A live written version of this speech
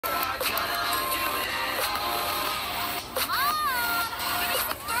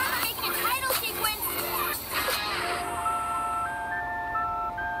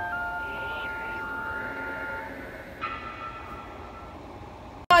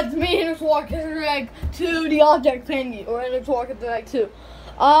guys, me and React to the object thingy, or in React 2.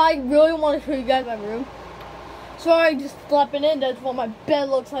 I really want to show you guys my room. Sorry, just slapping in. That's what my bed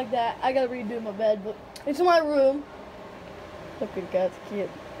looks like. That I gotta redo my bed, but it's my room. Look at guys, cute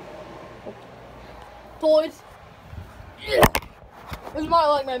toys. Yeah. This is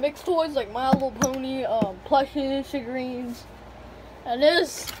my mixed toys, like My Little Pony, plushes, figurines, and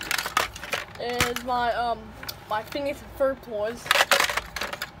this is my my Phineas and Ferb toys.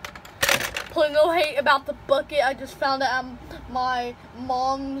 Please no hate about the bucket. I just found it at my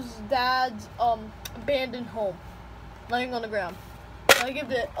dad's abandoned home, laying on the ground. I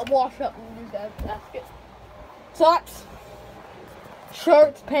give it a wash up and use that basket. Socks,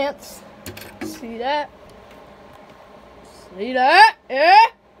 shirts, pants. See that? See that? Yeah?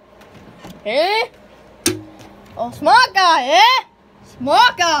 Yeah? Oh, smart guy, yeah?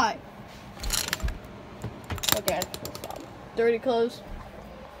 Smart guy. Okay, dirty clothes.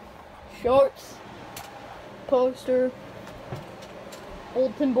 Shorts, poster,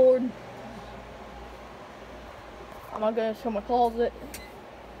 bulletin board. I'm not gonna show my closet.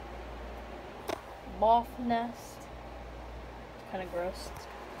 Moth nest. It's kind of gross.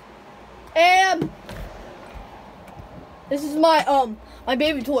 And this is my my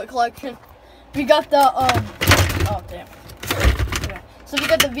baby toy collection. We got the oh damn. Okay. So we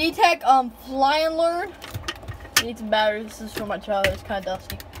got the VTech Fly and Learn. Need some batteries. This is for my child. It's kind of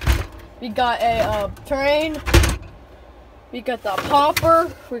dusty. We got a train. We got the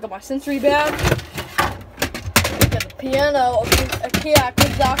popper. We got my sensory bag. We got the piano. A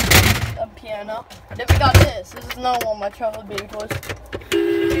piano. And then we got this. This is another one of my childhood baby toys.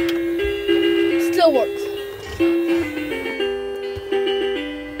 Still works.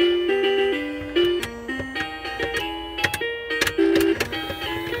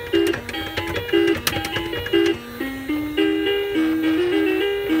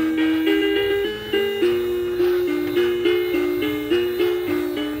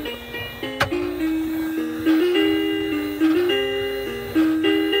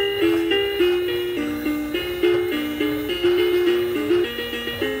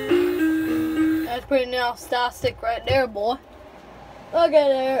 Pretty nostalgic right there, boy.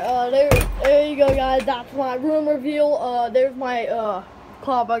 Okay, there you go, guys. That's my room reveal. There's my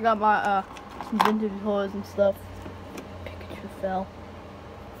club. I got my some vintage toys and stuff. Pikachu fell.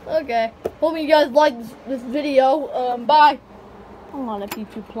 Okay, hope you guys like this video. Bye. I want a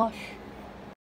Pikachu plush.